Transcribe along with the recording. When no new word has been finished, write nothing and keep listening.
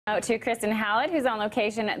Out to Kristin Hallett, who's on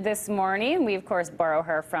location this morning. We, of course, borrow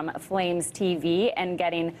her from Flames TV and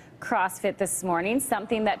getting CrossFit this morning,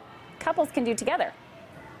 something that couples can do together.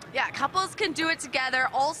 Yeah, couples can do it together.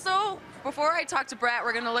 Also, before I talk to Brett,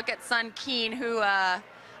 we're going to look at son Keen, who I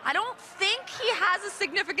don't think he has a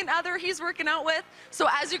significant other he's working out with. So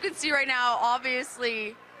as you can see right now,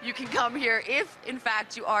 obviously, you can come here if, in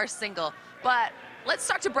fact, you are single. But let's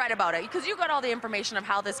talk to Brett about it, because you got all the information of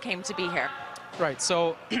how this came to be here. Right,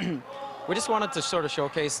 so we just wanted to sort of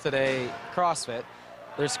showcase today CrossFit.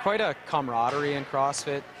 There's quite a camaraderie in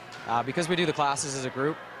CrossFit. Because we do the classes as a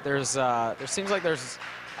group, there seems like there's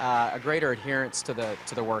a greater adherence to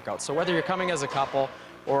the workout. So whether you're coming as a couple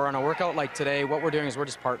or on a workout like today, what we're doing is we're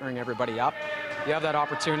just partnering everybody up. You have that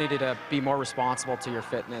opportunity to be more responsible to your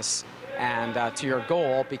fitness and to your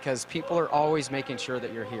goal, because people are always making sure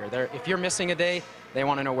that you're here. If you're missing a day, they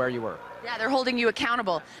want to know where you were. Yeah, they're holding you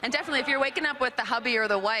accountable. And definitely, if you're waking up with the hubby or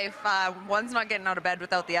the wife, one's not getting out of bed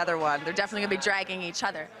without the other one. They're definitely going to be dragging each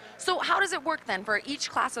other. So how does it work then? For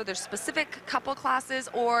each class, are there specific couple classes,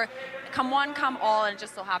 or come one, come all, and it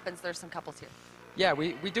just so happens there's some couples here? Yeah,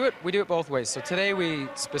 we do it both ways. So today we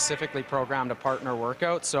specifically programmed a partner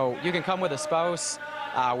workout. So you can come with a spouse,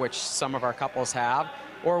 which some of our couples have,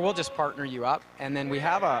 or we'll just partner you up. And then we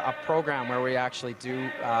have a program where we actually do,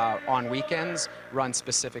 on weekends, run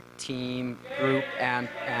specific team, group, and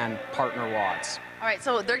partner WODs. All right,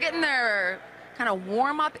 so they're getting their kind of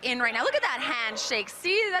warm-up in right now. Look at that handshake.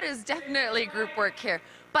 See, that is definitely group work here.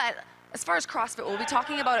 But as far as CrossFit, we'll be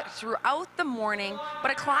talking about it throughout the morning.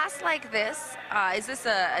 But a class like this, is this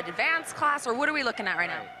an advanced class, or what are we looking at right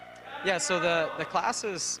now? Yeah, so the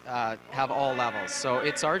classes have all levels. So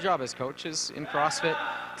it's our job as coaches in CrossFit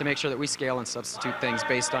to make sure that we scale and substitute things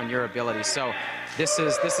based on your ability. So this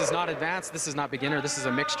is not advanced, this is not beginner, this is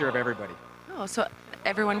a mixture of everybody. Oh, so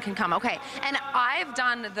everyone can come. Okay, and I've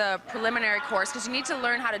done the preliminary course because you need to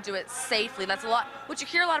learn how to do it safely. That's a lot. What you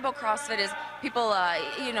hear a lot about CrossFit is people,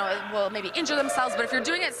 you know, will maybe injure themselves, but if you're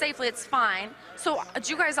doing it safely, it's fine. So do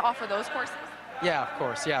you guys offer those courses? Yeah, of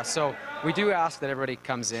course, yeah. So we do ask that everybody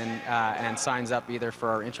comes in and signs up either for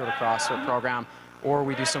our Intro to CrossFit program, or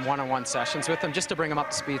we do some one-on-one sessions with them just to bring them up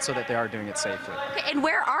to speed so that they are doing it safely. Okay, and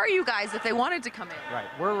where are you guys if they wanted to come in? Right,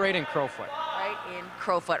 we're right in Crowfoot. Right in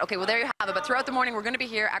Crowfoot. Okay, well there you have it. But throughout the morning we're going to be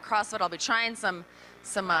here at CrossFit. I'll be trying some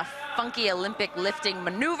funky Olympic lifting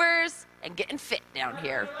maneuvers and getting fit down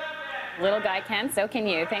here. Little guy can, so can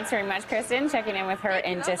you. Thanks very much, Kristin. Checking in with her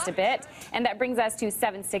in just a bit. And that brings us to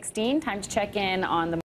 7:16. Time to check in on the